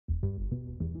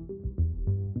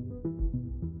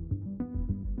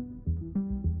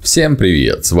Всем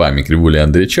привет, с вами Krivulya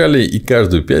Andrey Charly, и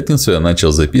каждую пятницу я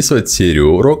начал записывать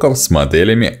серию уроков с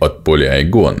моделями от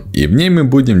Poliigon, и в ней мы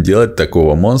будем делать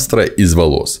такого монстра из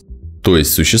волос. То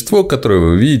есть существо, которое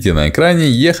вы видите на экране,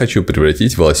 я хочу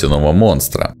превратить в волосяного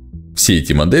монстра. Все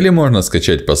эти модели можно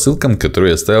скачать по ссылкам, которые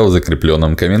я оставил в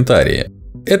закрепленном комментарии.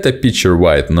 Это Picture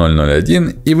White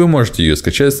 001, и вы можете ее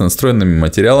скачать с настроенными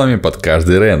материалами под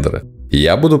каждый рендер.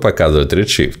 Я буду показывать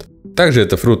Redshift. Также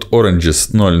это Fruit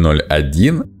Oranges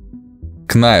 001,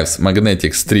 Knives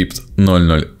Magnetic Strips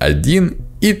 001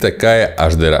 и такая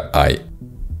HDRI.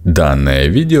 Данное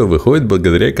видео выходит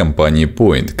благодаря компании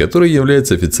Point, которая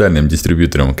является официальным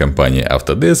дистрибьютором компании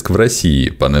Autodesk в России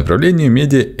по направлению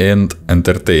Media and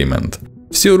Entertainment.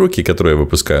 Все уроки, которые я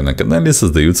выпускаю на канале,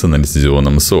 создаются на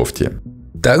лицензионном софте.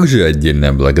 Также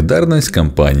отдельная благодарность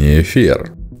компании Ephere.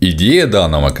 Идея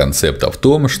данного концепта в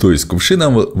том, что из кувшина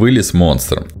вылез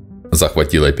монстр.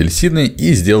 Захватил апельсины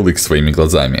и сделал их своими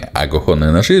глазами, а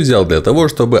кухонные ножи взял для того,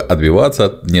 чтобы отбиваться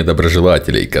от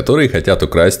недоброжелателей, которые хотят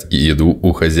украсть еду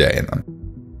у хозяина.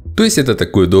 То есть это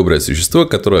такое доброе существо,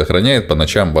 которое охраняет по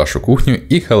ночам вашу кухню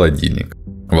и холодильник.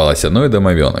 Волосяной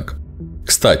домовенок.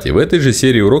 Кстати, в этой же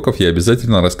серии уроков я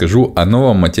обязательно расскажу о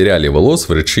новом материале волос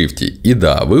в Redshift. И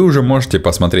да, вы уже можете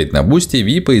посмотреть на бусте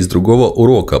випа из другого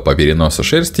урока по переносу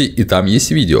шерсти, и там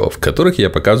есть видео, в которых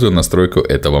я показываю настройку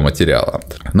этого материала.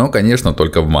 Но, конечно,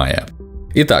 только в мае.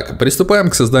 Итак, приступаем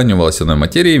к созданию волосяной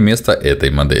материи вместо этой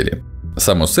модели.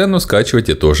 Саму сцену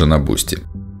скачивайте тоже на бусте.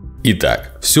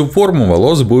 Итак, всю форму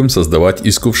волос будем создавать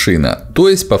из кувшина, то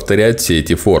есть повторять все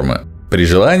эти формы. При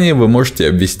желании вы можете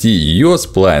обвести ее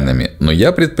сплайнами, но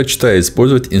я предпочитаю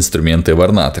использовать инструменты в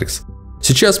Ornatrix.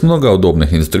 Сейчас много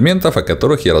удобных инструментов, о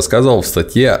которых я рассказывал в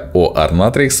статье о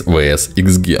Ornatrix vs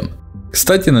Xgen.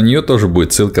 Кстати, на нее тоже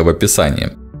будет ссылка в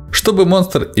описании. Чтобы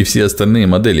монстр и все остальные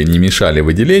модели не мешали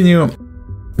выделению,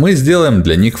 мы сделаем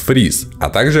для них фриз, а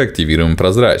также активируем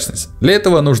прозрачность. Для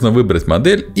этого нужно выбрать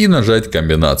модель и нажать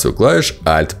комбинацию клавиш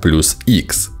Alt плюс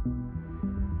X.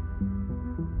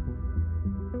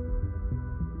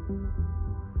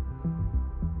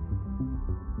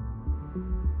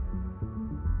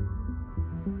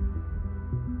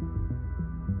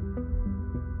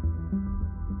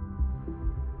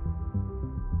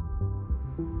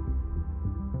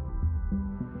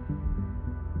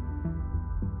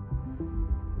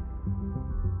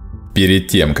 Перед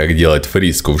тем, как делать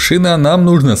фриз кувшина, нам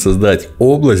нужно создать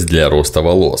область для роста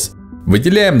волос.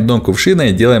 Выделяем дно кувшина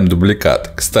и делаем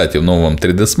дубликат. Кстати, в новом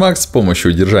 3ds Max с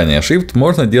помощью удержания Shift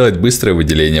можно делать быстрое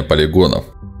выделение полигонов.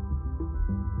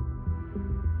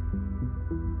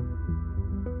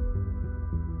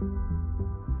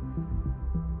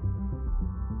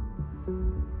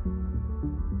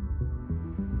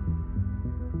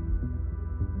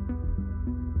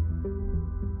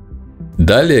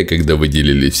 Далее, когда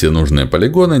выделили все нужные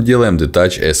полигоны, делаем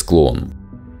Detach as Clone.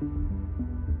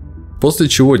 После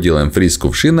чего делаем фриз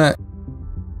кувшина.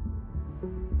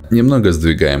 Немного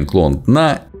сдвигаем клон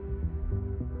дна.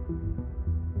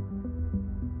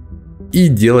 И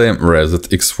делаем Reset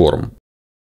X-Form.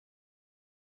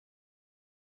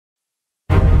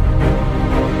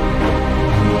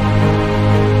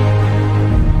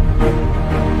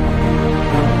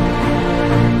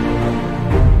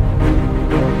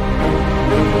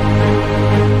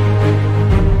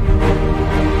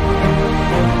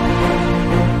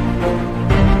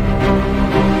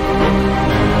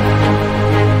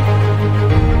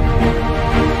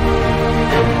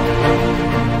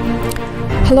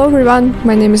 Hello everyone,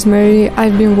 my name is Mary.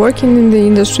 I've been working in the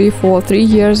industry for 3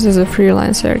 years as a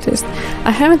freelance artist.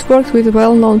 I haven't worked with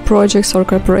well-known projects or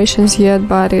corporations yet,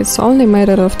 but it's only a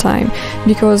matter of time,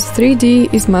 because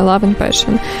 3D is my love and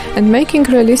passion, and making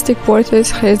realistic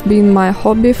portraits has been my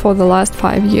hobby for the last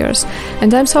 5 years.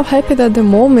 And I'm so happy that the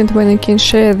moment when I can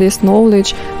share this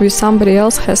knowledge with somebody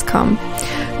else has come.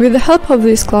 With the help of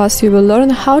this class, you will learn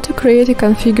how to create and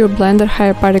configure Blender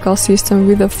hair particle system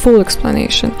with a full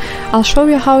explanation. I'll show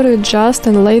you how to adjust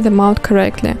and lay them out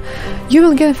correctly. You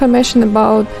will get information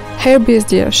about hair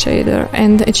BSDF shader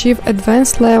and achieve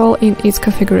advanced level in its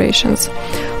configurations.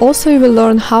 Also, you will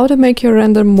learn how to make your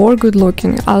render more good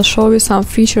looking. I'll show you some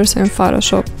features in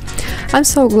Photoshop. I'm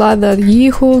so glad that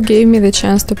Yahoo gave me the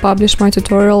chance to publish my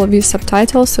tutorial with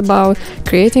subtitles about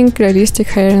creating realistic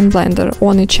hair in Blender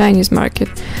on a Chinese market.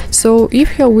 So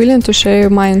if you're willing to share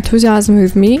my enthusiasm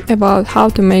with me about how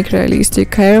to make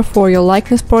realistic hair for your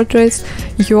likeness portraits,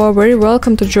 you are very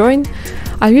welcome to join.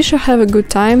 I wish you have a good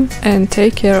time and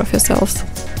take care of yourselves.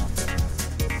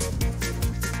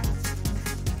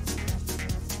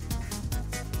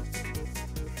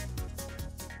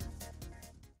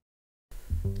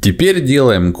 Теперь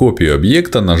делаем копию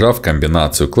объекта, нажав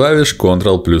комбинацию клавиш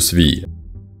Ctrl+V.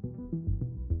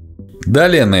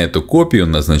 Далее на эту копию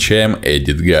назначаем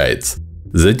Edit Guides.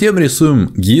 Затем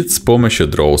рисуем гид с помощью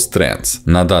Draw Strands.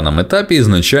 На данном этапе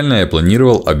изначально я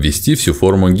планировал обвести всю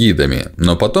форму гидами.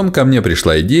 Но потом ко мне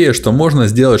пришла идея, что можно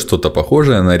сделать что-то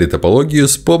похожее на ретопологию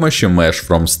с помощью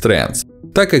MeshFromStrands,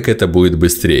 так как это будет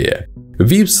быстрее.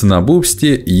 Випс на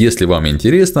бусте, если вам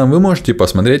интересно, вы можете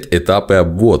посмотреть этапы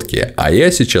обводки. А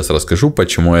я сейчас расскажу,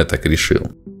 почему я так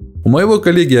решил. У моего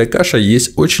коллеги Акаша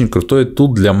есть очень крутой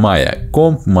тул для Maya,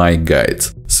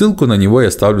 CombMyGuides. Ссылку на него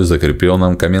я ставлю в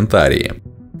закрепленном комментарии.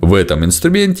 В этом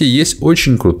инструменте есть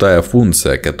очень крутая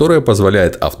функция, которая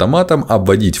позволяет автоматом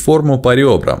обводить форму по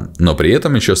ребрам, но при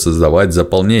этом еще создавать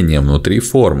заполнение внутри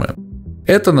формы.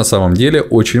 Это на самом деле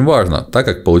очень важно, так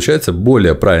как получается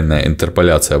более правильная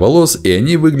интерполяция волос, и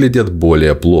они выглядят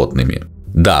более плотными.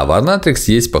 Да, в Ornatrix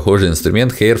есть похожий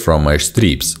инструмент Hair from Mesh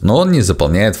Strips, но он не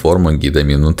заполняет форму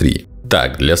гидами внутри.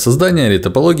 Так, для создания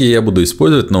ретопологии я буду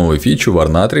использовать новую фичу в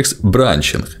Ornatrix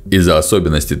Branching. Из-за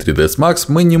особенностей 3ds Max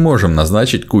мы не можем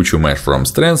назначить кучу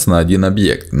MeshFromStrands на один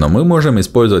объект, но мы можем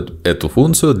использовать эту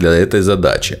функцию для этой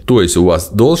задачи. То есть у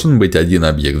вас должен быть один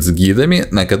объект с гидами,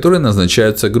 на который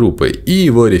назначаются группы, и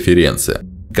его референсы,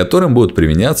 к которым будут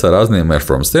применяться разные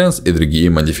MeshFromStrands и другие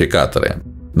модификаторы.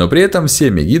 Но при этом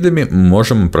всеми гидами мы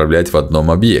можем управлять в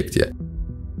одном объекте.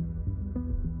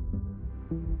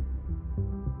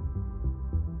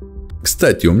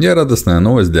 Кстати, у меня радостная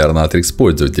новость для Ornatrix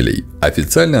пользователей.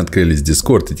 Официально открылись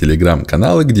Discord и Telegram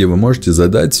каналы, где вы можете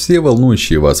задать все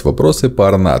волнующие вас вопросы по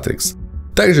Ornatrix.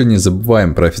 Также не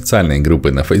забываем про официальные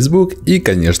группы на Facebook и,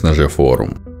 конечно же,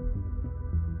 форум.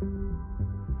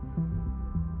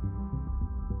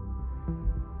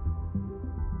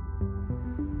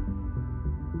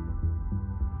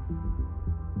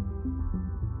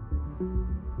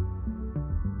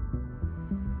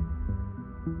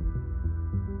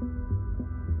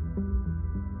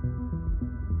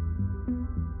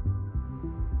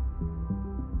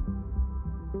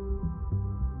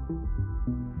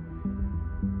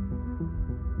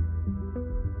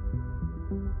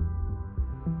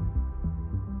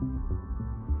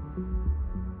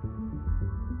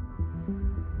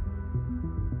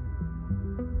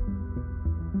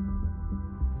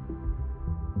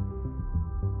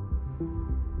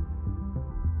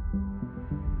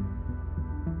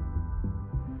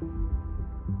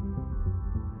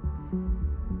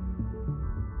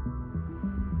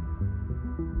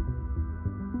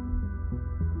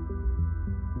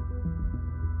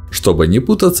 Чтобы не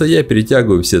путаться, я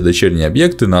перетягиваю все дочерние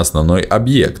объекты на основной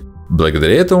объект.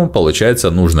 Благодаря этому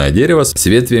получается нужное дерево с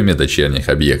ветвями дочерних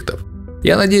объектов.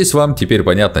 Я надеюсь, вам теперь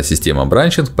понятна система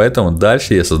бранчинг, поэтому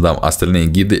дальше я создам остальные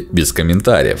гиды без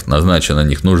комментариев, назначу на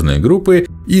них нужные группы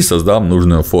и создам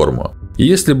нужную форму. И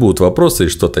если будут вопросы и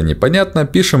что-то непонятно,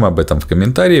 пишем об этом в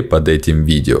комментарии под этим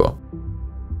видео.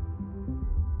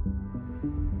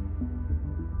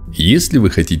 Если вы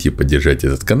хотите поддержать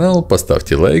этот канал,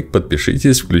 поставьте лайк,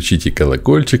 подпишитесь, включите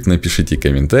колокольчик, напишите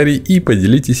комментарий и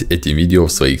поделитесь этим видео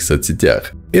в своих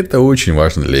соцсетях. Это очень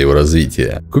важно для его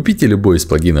развития. Купите любой из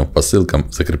плагинов по ссылкам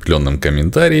в закрепленном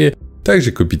комментарии.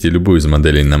 Также купите любую из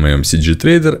моделей на моем CG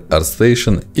Trader,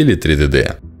 ArtStation или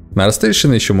 3DD. На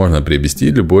ArtStation еще можно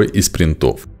приобрести любой из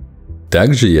принтов.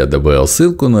 Также я добавил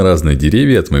ссылку на разные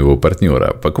деревья от моего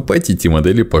партнера. Покупайте эти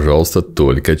модели, пожалуйста,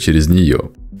 только через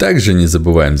нее. Также не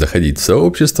забываем заходить в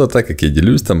сообщество, так как я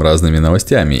делюсь там разными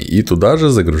новостями и туда же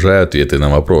загружаю ответы на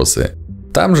вопросы.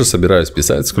 Там же собираюсь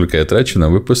писать, сколько я трачу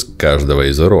на выпуск каждого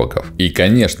из уроков. И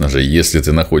конечно же, если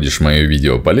ты находишь мои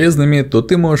видео полезными, то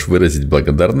ты можешь выразить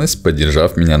благодарность,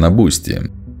 поддержав меня на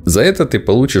бусти. За это ты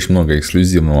получишь много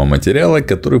эксклюзивного материала,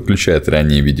 который включает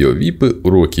ранние видео випы,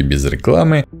 уроки без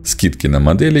рекламы, скидки на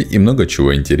модели и много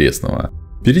чего интересного.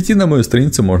 Перейти на мою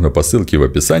страницу можно по ссылке в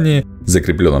описании, в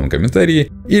закрепленном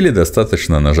комментарии или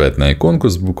достаточно нажать на иконку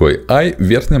с буквой I в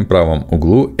верхнем правом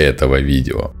углу этого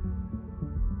видео.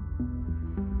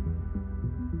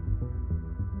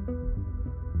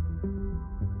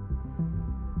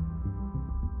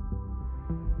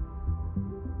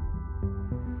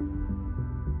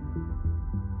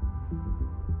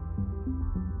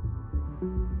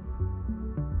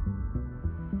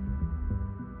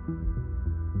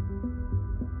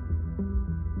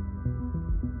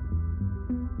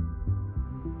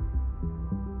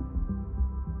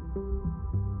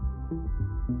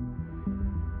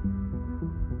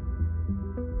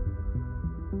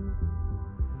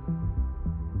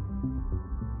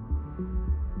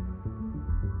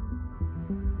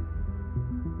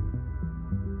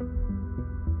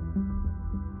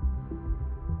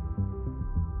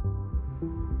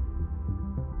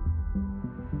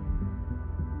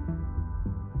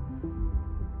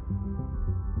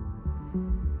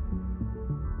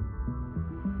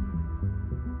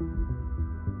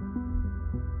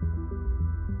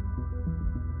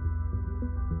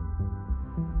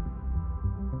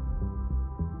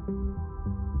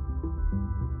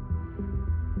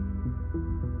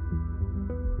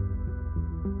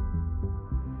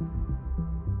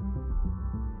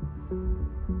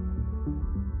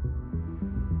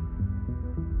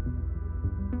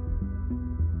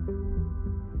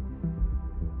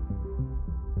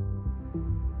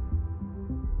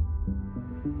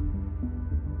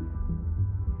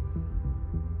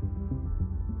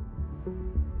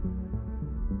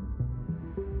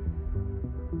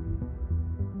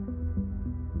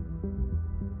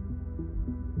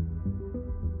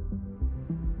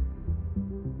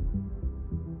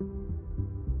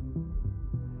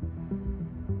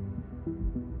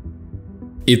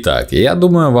 Итак, я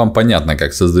думаю, вам понятно,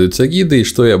 как создаются гиды и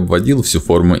что я обводил всю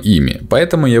форму ими.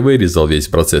 Поэтому я вырезал весь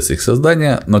процесс их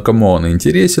создания, но кому он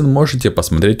интересен, можете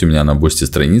посмотреть у меня на бусте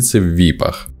страницы в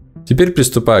випах. Теперь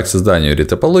приступаю к созданию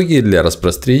ретопологии для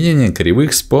распространения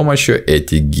кривых с помощью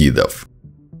этих гидов.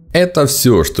 Это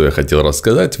все, что я хотел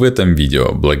рассказать в этом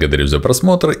видео. Благодарю за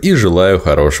просмотр и желаю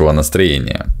хорошего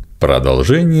настроения.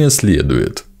 Продолжение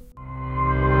следует.